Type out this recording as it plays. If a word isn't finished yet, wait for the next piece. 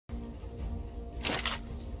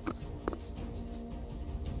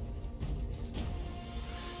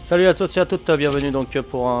Salut à tous et à toutes, bienvenue donc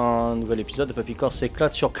pour un nouvel épisode de Papi Corse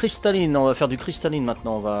éclate sur Crystalline. On va faire du Crystalline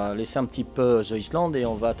maintenant, on va laisser un petit peu The Island et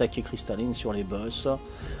on va attaquer Crystalline sur les boss.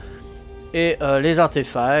 Et les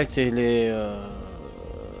artefacts et les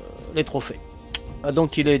trophées.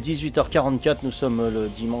 Donc il est 18h44, nous sommes le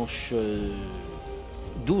dimanche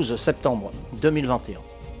 12 septembre 2021.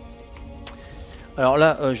 Alors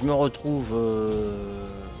là, je me retrouve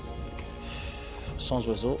sans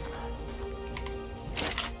oiseau.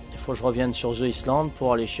 Il faut que je revienne sur The Island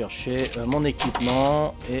pour aller chercher mon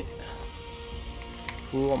équipement et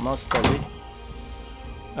pour m'installer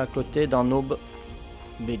à côté d'un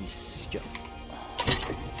obélisque.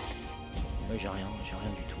 Là j'ai rien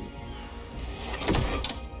du tout.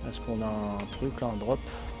 Est-ce qu'on a un truc là, un drop?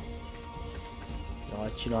 Y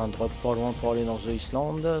aurait-il un drop pas loin pour aller dans The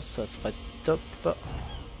Island? Ça serait top.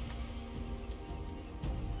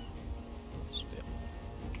 Super.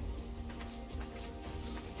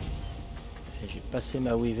 J'ai passé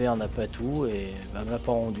ma Weaver n'a pas tout et bah, me l'a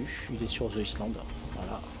pas rendu. Il est sur The Island.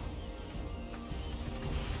 Voilà.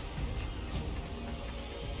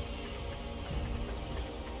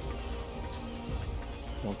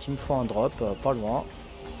 Donc il me faut un drop, pas loin.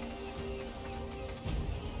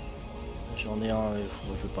 J'en ai un,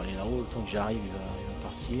 je vais pas aller là-haut, le temps que j'arrive il va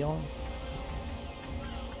partir. En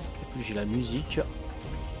plus j'ai la musique.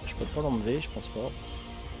 Je peux pas l'enlever, je pense pas.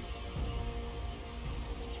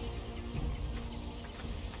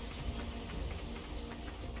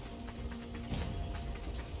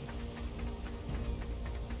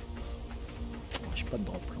 J'ai pas de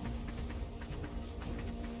drop là.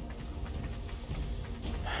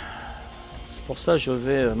 Pour ça je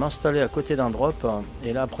vais m'installer à côté d'un drop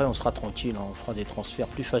et là après on sera tranquille, on fera des transferts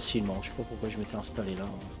plus facilement. Je sais pas pourquoi je m'étais installé là.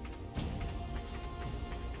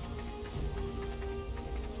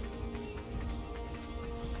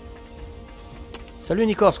 Salut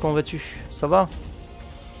Nikos, comment vas-tu? Ça va?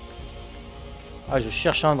 Ah, je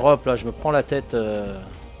cherche un drop là, je me prends la tête.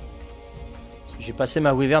 J'ai passé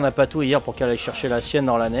ma Weaver n'a pas tout hier pour qu'elle aille chercher la sienne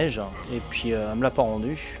dans la neige et puis elle me l'a pas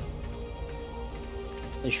rendu.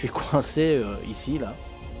 Et je suis coincé ici là.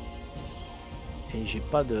 Et j'ai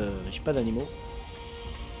pas d'animaux.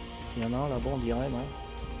 Il y en a un là-bas on dirait, non?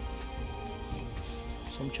 Il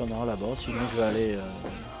me semble qu'il y en a un là-bas, sinon je vais aller...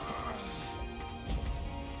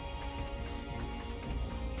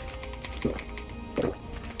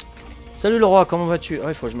 Salut Laura, comment vas-tu? Ah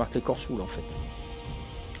il faut que je marque les Corse là en fait.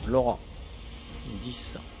 Laura.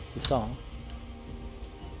 10. C'est ça hein?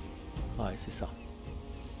 Ouais c'est ça.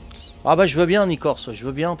 Ah bah je veux bien Nikors, je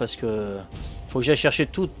veux bien parce que faut que j'aille chercher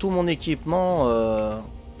tout mon équipement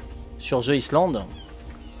sur The Island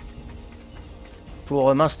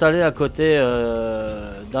pour m'installer à côté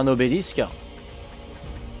d'un obélisque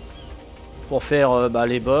pour faire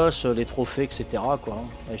les boss, les trophées, etc. quoi.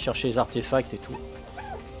 Aller chercher les artefacts et tout.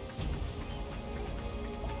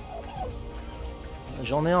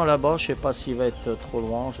 J'en ai un là-bas, je sais pas s'il va être trop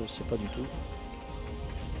loin, je sais pas du tout.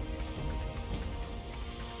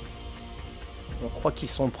 On croit qu'ils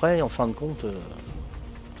sont prêts en fin de compte.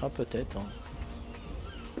 Ah peut-être. Hein.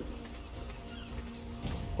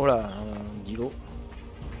 Oh là, Dilo.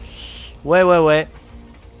 Ouais.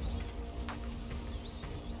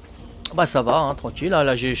 Bah ça va, hein, tranquille.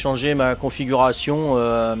 Là j'ai changé ma configuration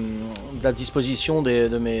de la disposition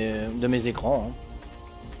de mes écrans. Hein.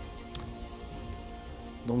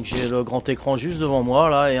 Donc j'ai le grand écran juste devant moi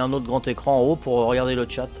là et un autre grand écran en haut pour regarder le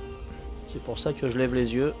chat. C'est pour ça que je lève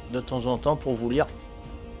les yeux de temps en temps pour vous lire.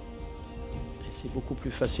 Et c'est beaucoup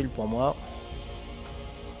plus facile pour moi.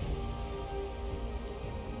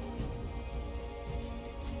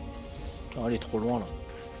 Oh, il est trop loin là.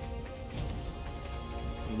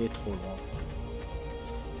 Il est trop loin.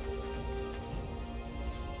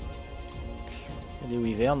 Il y a des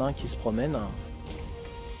wyverns hein, qui se promènent.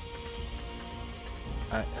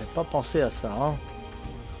 Ah, j'avais pas pensé à ça. Hein.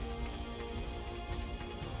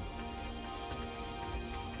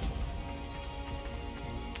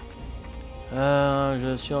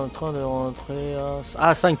 Je suis en train de rentrer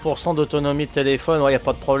à 5% d'autonomie de téléphone. Ouais, y a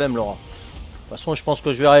pas de problème, Laura. De toute façon, je pense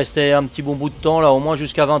que je vais rester un petit bon bout de temps là, au moins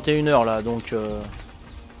jusqu'à 21h là. Donc,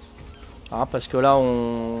 parce que là,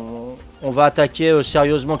 on va attaquer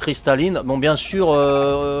sérieusement Crystalline. Bon, bien sûr,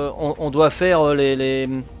 on doit faire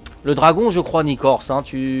le dragon, je crois, Nikors. Hein.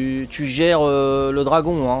 Tu gères le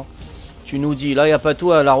dragon. Hein. Tu nous dis. Là, il n'y a pas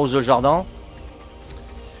tout à la rose de jardin.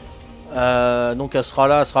 Donc elle sera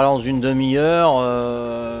là dans une demi-heure,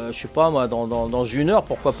 je sais pas moi, dans une heure,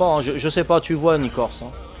 pourquoi pas, hein. Je sais pas, tu vois Nikors.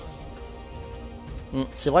 Hein.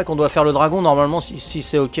 C'est vrai qu'on doit faire le dragon normalement si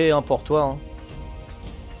c'est ok hein, pour toi. Hein.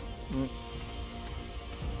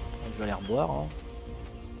 Je vais aller reboire. Hein.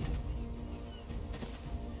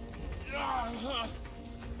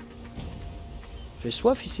 Fait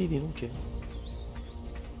soif ici, dis donc.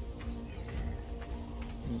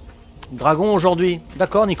 Dragon aujourd'hui.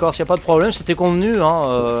 D'accord, Nicolas, y a pas de problème. C'était convenu,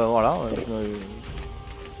 hein. Voilà.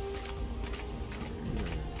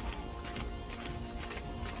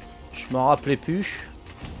 Je m'en rappelais plus.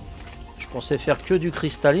 Je pensais faire que du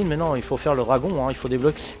cristalline, mais non, il faut faire le dragon, hein, il faut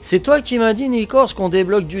débloquer. C'est toi qui m'as dit, Nicolas, qu'on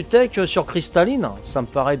débloque du tech sur cristalline? Ça me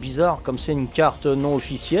paraît bizarre, comme c'est une carte non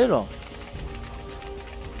officielle.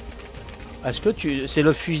 Est-ce que tu... C'est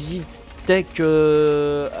le fusil tech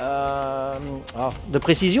de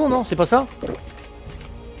précision, non? C'est pas ça?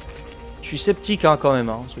 Je suis sceptique, hein, quand même.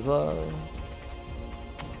 Hein. Pas...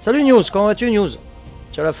 Salut, Newzt, comment vas-tu, Newzt?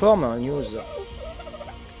 Tu as la forme, hein, Newzt?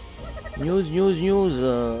 News,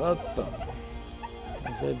 hop.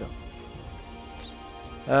 Z.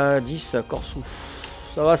 10, Corse.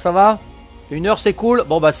 Ça va? 1 heure, c'est cool.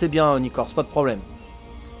 Bon, bah, c'est bien, Nicorse, pas de problème.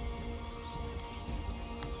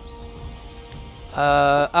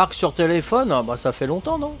 Ark sur téléphone, bah, ça fait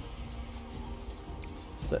longtemps, non?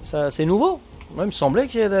 C'est nouveau? Moi, il me semblait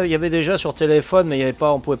qu'il y avait déjà sur téléphone, mais il y avait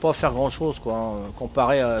pas, on pouvait pas faire grand-chose, quoi, hein,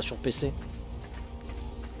 comparé à sur PC.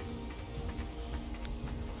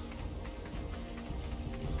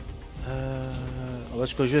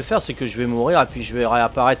 Ce que je vais faire, c'est que je vais mourir et puis je vais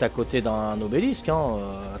réapparaître à côté d'un obélisque. Hein.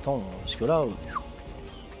 Attends, parce que là...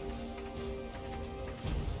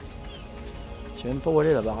 Je sais même pas où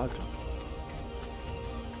aller la baraque. Là.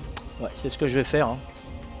 Ouais, c'est ce que je vais faire. Hein.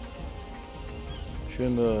 Je vais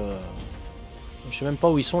me... Je sais même pas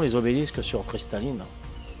où ils sont les obélisques sur cristalline.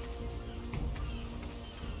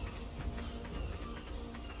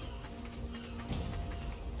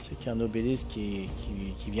 C'est qu'il y a un obélisque qui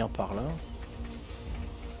vient par là.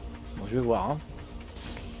 Bon, je vais voir. Hein.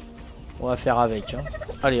 On va faire avec. Hein.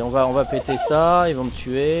 Allez, on va péter ça. Ils vont me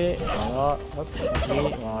tuer. Voilà. Hop.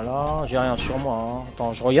 Voilà. J'ai rien sur moi. Hein.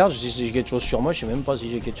 Attends, je regarde si j'ai quelque chose sur moi. Je sais même pas si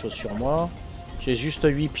j'ai quelque chose sur moi. J'ai juste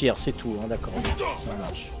 8 pierres, c'est tout. Hein. D'accord. Ça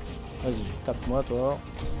marche. Vas-y, tape-moi, toi.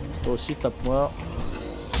 Toi aussi, tape-moi.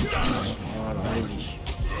 Voilà, allez-y.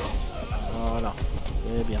 Voilà.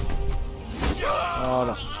 C'est bien.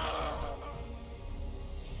 Voilà.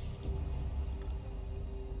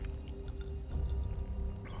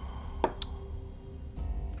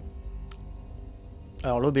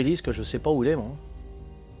 Alors l'obélisque, je sais pas où il est, moi.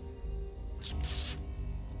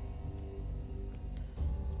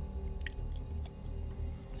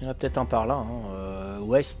 Il y en a peut-être un par là, hein.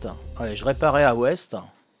 Ouest. Allez, je réparais à ouest.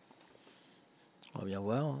 On va bien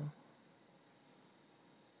voir. Hein.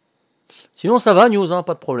 Sinon ça va, Newzt, hein,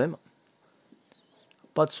 pas de problème.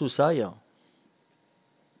 Pas de soucis.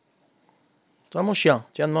 Toi, mon chien,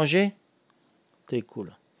 tu viens de manger? T'es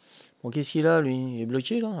cool. Bon, qu'est-ce qu'il a, lui? Il est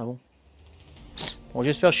bloqué, là? Ah bon? Bon,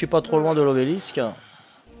 j'espère que je suis pas trop loin de l'obélisque.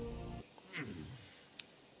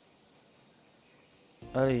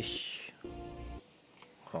 Allez.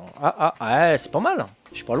 Ouais, c'est pas mal.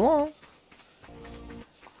 Je suis pas loin. Hein.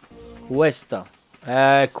 Ouest.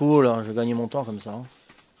 Cool. Je vais gagner mon temps comme ça. Hein.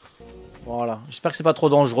 Voilà. J'espère que c'est pas trop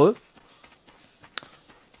dangereux.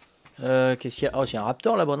 Qu'est-ce qu'il y a? Oh, il y a un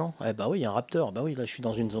Raptor là-bas, non? Eh bah oui, il y a un Raptor. Bah oui, là, je suis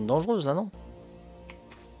dans une zone dangereuse, là, non?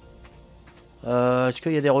 Est-ce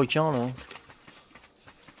qu'il y a des requins, là?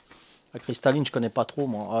 La cristalline, je connais pas trop,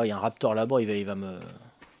 moi. Ah, il y a un Raptor là-bas, il va me...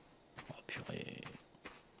 Oh, purée.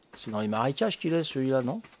 C'est dans les marécages qu'il est, celui-là,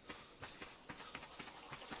 non?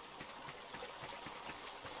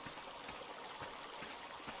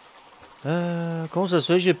 Comment ça se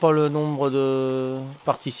fait que j'ai pas le nombre de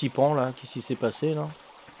participants, là? Qu'est-ce qui s'est passé, là?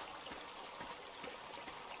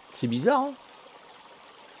 C'est bizarre, hein?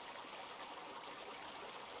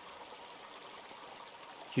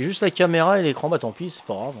 J'ai juste la caméra et l'écran, bah tant pis, c'est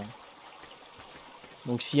pas grave. Hein.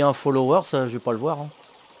 Donc s'il y a un follower, ça je vais pas le voir. Hein.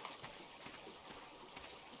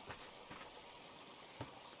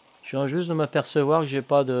 Je viens juste de m'apercevoir que j'ai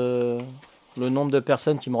pas de... le nombre de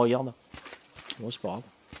personnes qui me regardent. Bon, c'est pas grave.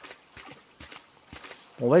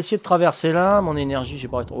 On va essayer de traverser là. Mon énergie, j'ai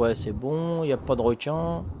pas... Ouais, c'est bon. Il n'y a pas de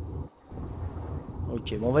requin.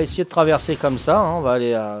 Ok, bon, on va essayer de traverser comme ça. Hein. On va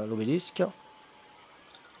aller à l'obélisque.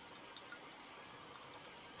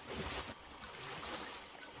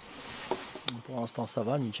 Pour l'instant, ça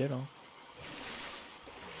va, nickel. Hein.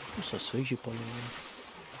 Ça se fait que j'ai pas le...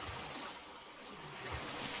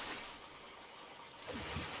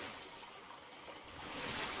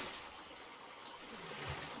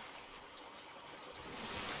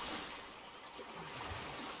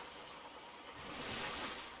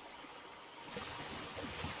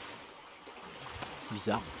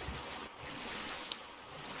 Bizarre.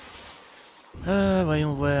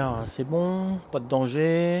 Voyons voir, c'est bon, pas de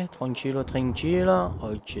danger, tranquille, tranquille.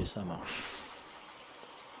 Ok, ça marche.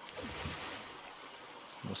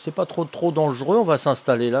 C'est pas trop dangereux. On va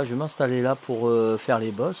s'installer là. Je vais m'installer là pour faire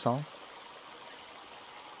les boss. Hein.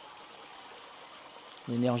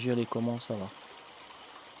 L'énergie, elle est comment? Ça va.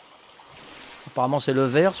 Apparemment, c'est le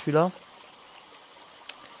vert celui-là.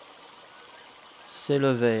 C'est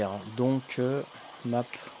le vert. Donc, map.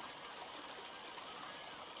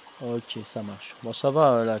 Ok, ça marche. Bon, ça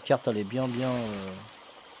va. La carte, elle est bien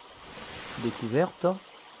découverte.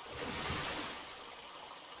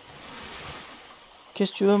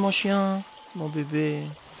 Qu'est-ce que tu veux, mon chien? Mon bébé?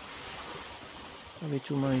 On avait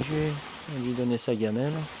tout mangé. On va lui donner sa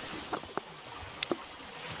gamelle.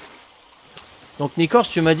 Donc, Nikors,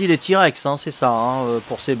 tu m'as dit les T-Rex, hein, c'est ça, hein,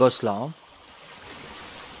 pour ces boss-là. Hein.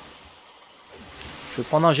 Je vais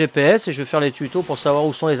prendre un GPS et je vais faire les tutos pour savoir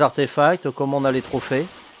où sont les artefacts, comment on a les trophées.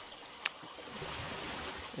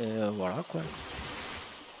 Et voilà, quoi.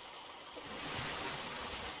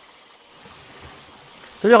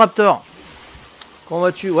 Salut, Raptor! Comment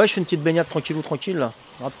vas-tu? Ouais, je fais une petite baignade tranquille là.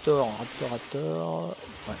 Raptor.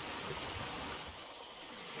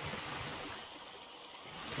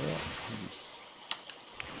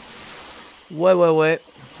 Ouais. Ouais.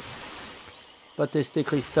 Pas tester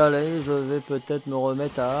cristal, et je vais peut-être me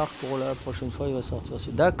remettre à Ark pour la prochaine fois, il va sortir.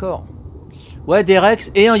 D'accord. Ouais, des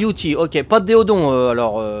Rex et un UT. Ok, pas de déodon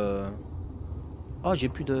alors. Ah, j'ai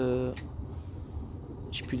plus de.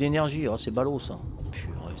 J'ai plus d'énergie. Oh, c'est ballot ça.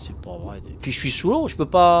 Purée, c'est pas vrai. Puis je suis sous l'eau, je peux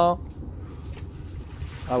pas.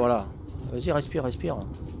 Ah voilà. Vas-y, respire.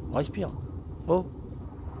 Respire. Oh.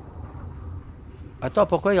 Attends,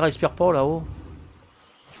 pourquoi il respire pas là-haut?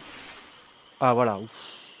 Ah voilà.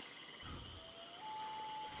 Ouf.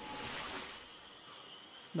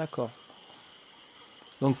 D'accord.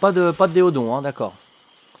 Donc pas de déodon, hein, d'accord.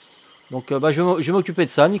 Donc bah, je vais m'occuper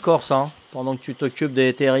de ça, Nikors. Hein. Pendant que tu t'occupes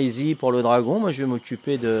des hérésies pour le dragon, moi je vais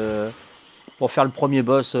m'occuper de... pour faire le premier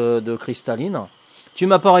boss de cristalline. Tu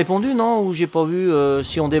m'as pas répondu, non? Ou j'ai pas vu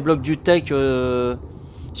si on débloque du tech,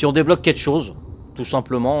 si on débloque quelque chose, tout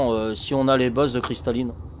simplement, si on a les boss de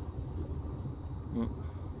cristalline.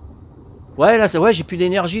 Ouais, là, ouais, j'ai plus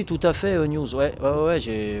d'énergie, tout à fait, Newzt. Ouais,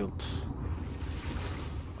 j'ai...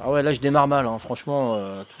 Ah ouais, là, je démarre mal, hein. Franchement.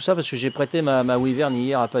 Tout ça parce que j'ai prêté ma wyvern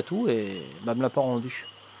hier à Patou et bah, me l'a pas rendu.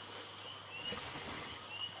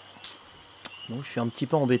 Donc, je suis un petit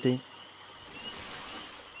peu embêté.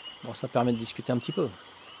 Bon, ça permet de discuter un petit peu.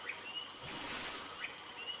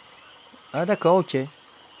 Ah, d'accord, ok.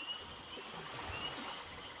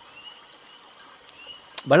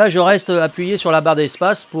 Bah là, je reste appuyé sur la barre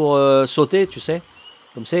d'espace pour sauter, tu sais.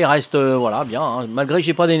 Comme ça, il reste, voilà, bien. Hein. Malgré que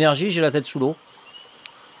j'ai pas d'énergie, j'ai la tête sous l'eau.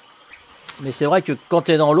 Mais c'est vrai que quand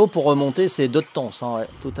tu es dans l'eau, pour remonter, c'est 2 de temps, ça, ouais,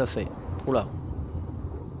 tout à fait. Oula.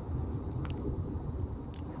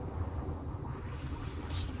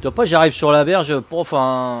 Tu vois pas, j'arrive sur la berge, prof,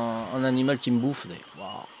 un animal qui me bouffe. Wow.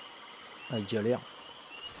 Avec galère.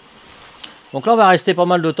 Donc là, on va rester pas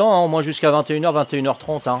mal de temps, hein, au moins jusqu'à 21h,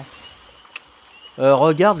 21h30. Hein.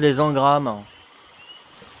 Regarde les engrammes.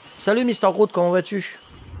 Salut, Mrgroot, comment vas-tu?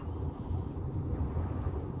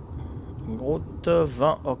 Groot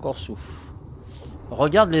 20 encore souffle.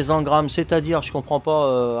 Regarde les engrammes, c'est-à-dire, je comprends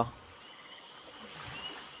pas.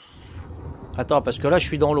 Attends, parce que là, je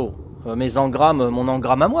suis dans l'eau. Mes engrammes, mon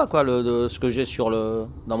engramme à moi, quoi, de ce que j'ai sur le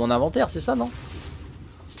dans mon inventaire, c'est ça, non?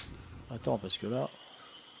 Attends, parce que là.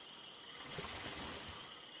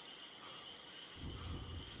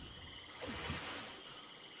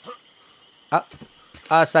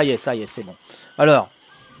 Ah, ça y est, c'est bon. Alors,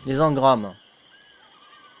 les engrammes.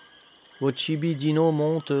 Ochibi Dino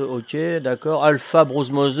monte, ok, d'accord. Alpha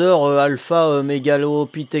Brosmother, Alpha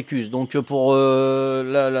Megalopithecus. Donc pour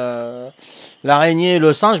l'araignée et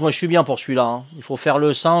le singe, moi je suis bien pour celui-là. Hein. Il faut faire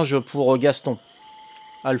le singe pour Gaston.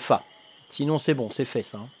 Alpha. Sinon c'est bon, c'est fait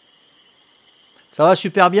ça. Hein. Ça va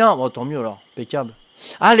super bien. Bon, tant mieux alors, impeccable.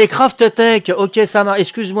 Ah, les craft tech, ok, ça marche.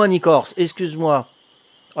 Excuse-moi Nikors, excuse-moi.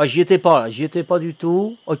 Ah, j'y étais pas là, j'y étais pas du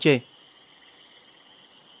tout. Ok.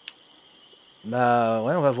 Bah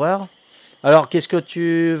ouais, on va voir. Alors, qu'est-ce que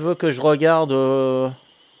tu veux que je regarde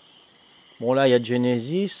Bon, là, il y a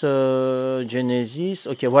Genesis. Genesis.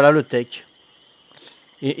 Ok, voilà le tech.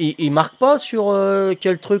 Et il marque pas sur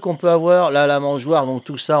quel truc on peut avoir. Là, la mangeoire, donc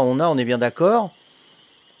tout ça, on est bien d'accord.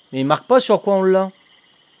 Mais il marque pas sur quoi on l'a.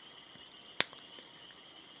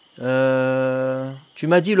 Tu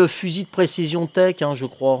m'as dit le fusil de précision tech, hein, je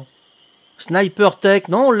crois. Sniper tech,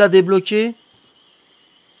 non, on l'a débloqué.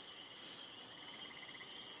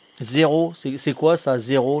 0, c'est quoi ça?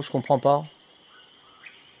 0, je comprends pas.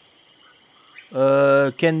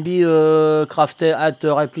 Can be crafted at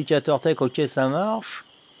replicator tech, ok, ça marche.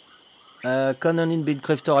 Cannon in build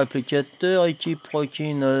crafter applicateur, équipe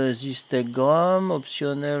Rockin Zistegram,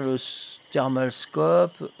 optionnel thermal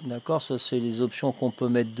scope. D'accord, ça c'est les options qu'on peut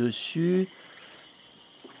mettre dessus.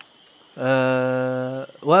 Ouais,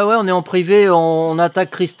 on est en privé, on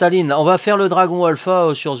attaque cristalline. On va faire le dragon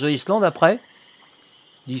alpha sur The Island après,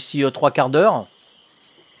 d'ici 3 quarts d'heure.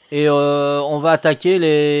 Et on va attaquer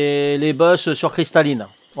les boss sur cristalline.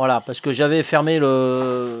 Voilà, parce que j'avais fermé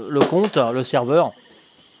le compte, le serveur.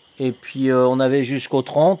 Et puis on avait jusqu'au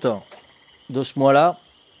 30 de ce mois-là.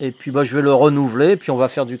 Et puis bah, je vais le renouveler. Puis on va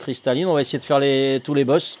faire du cristalline. On va essayer de faire tous les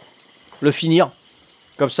boss. Le finir.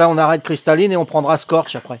 Comme ça on arrête cristalline et on prendra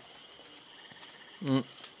Scorch après.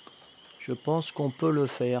 Je pense qu'on peut le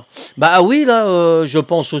faire. Bah oui là, je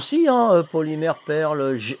pense aussi. Hein, polymère,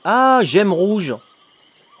 perle. Gemme rouge.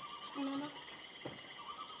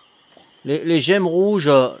 Les gemmes rouges.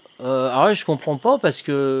 Alors là, je comprends pas parce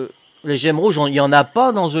que les gemmes rouges, il n'y en a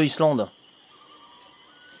pas dans The Island.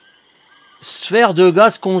 Sphère de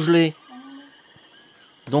gaz congelée.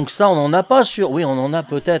 Donc ça, on n'en a pas sur... Oui, on en a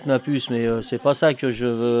peut-être, ma puce, mais c'est pas ça que je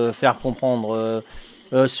veux faire comprendre.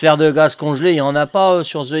 Sphère de gaz congelée, il n'y en a pas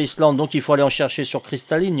sur The Island. Donc il faut aller en chercher sur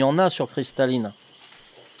cristalline. Il y en a sur cristalline.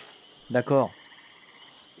 D'accord.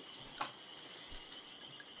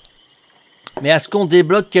 Mais est-ce qu'on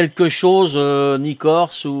débloque quelque chose, ni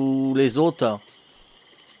Corse ou les autres?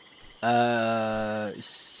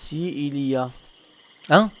 Si il y a.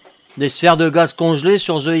 Hein? Des sphères de gaz congelées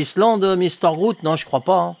sur The Island, Mrgroot? Non, je crois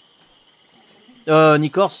pas. Hein.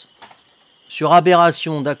 Ni Corse? Sur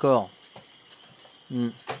aberration, d'accord.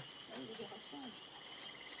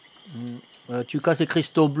 Tu casses les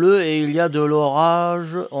cristaux bleus et il y a de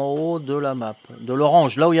l'orage en haut de la map. De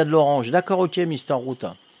l'orange, là où il y a de l'orange. D'accord, ok, Mrgroot.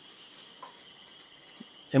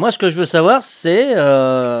 Et moi, ce que je veux savoir, c'est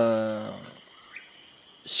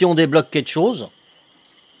si on débloque quelque chose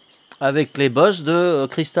avec les boss de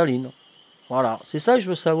cristalline. Voilà, c'est ça que je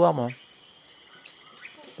veux savoir, moi.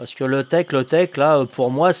 Parce que le tech, là, pour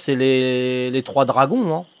moi, c'est les 3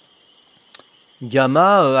 dragons. Hein.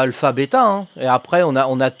 Gamma, alpha, bêta. Hein. Et après, on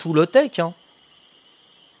a tout le tech. Hein.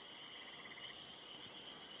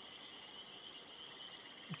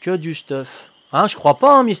 Que du stuff. Hein, je crois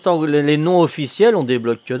pas, hein, les noms officiels, on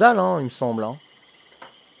débloque que dalle, hein, il me semble.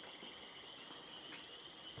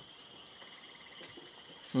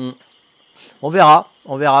 Hein. On verra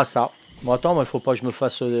ça. Bon, attends, il faut pas que je me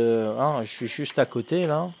fasse... hein, je suis juste à côté,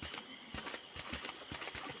 là.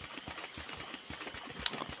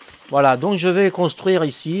 Voilà, donc je vais construire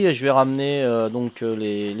ici, et je vais ramener donc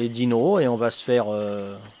les dinos, et on va se faire...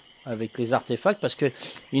 avec les artefacts, parce que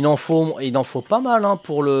il en faut pas mal hein,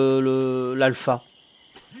 pour l'alpha.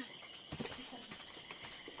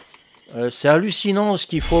 C'est hallucinant ce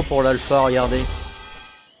qu'il faut pour l'alpha, regardez.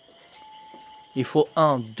 Il faut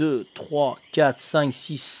 1, 2, 3, 4, 5,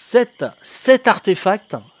 6, 7. 7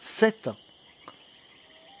 artefacts. 7.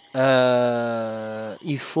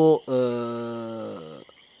 Il faut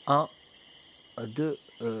 1, 2,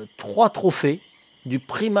 3 trophées. Du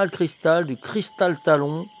primal cristal, du cristal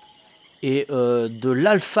talon. Et de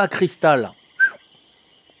l'alpha cristal.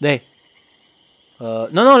 Non,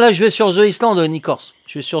 là je vais sur The Island, ni Corse.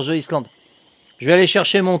 Je vais sur The Island. Je vais aller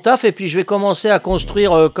chercher mon taf et puis je vais commencer à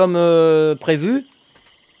construire comme prévu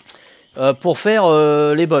pour faire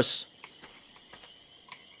les boss.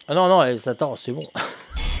 Ah non, attends, c'est bon.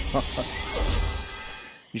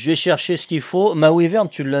 Je vais chercher ce qu'il faut. Ma wyvern,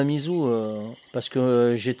 tu l'as mise où parce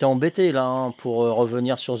que j'étais embêté là hein, pour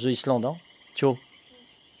revenir sur The Island. Hein. Tio.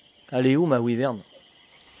 Elle est où ma wyvern?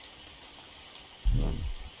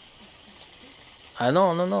 Ah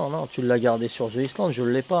non, tu l'as gardé sur The Island, je ne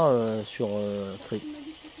l'ai pas sur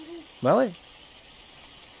Bah ouais.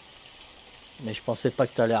 Mais je pensais pas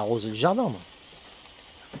que tu allais arroser le jardin.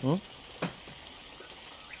 Moi.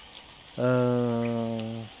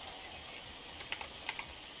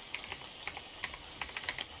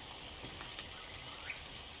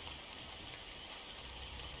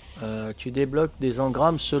 Tu débloques des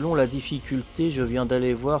engrammes selon la difficulté. Je viens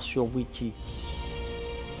d'aller voir sur Wiki.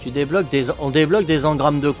 On débloque des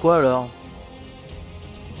engrammes de quoi alors?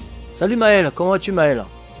 Salut Mael, comment vas-tu Mael?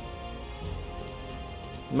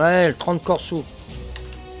 Mael, 30 Corsous.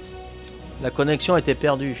 La connexion était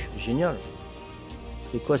perdue. Génial.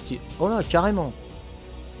 C'est quoi ce type? Oh là, carrément.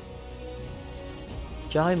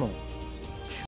 Carrément.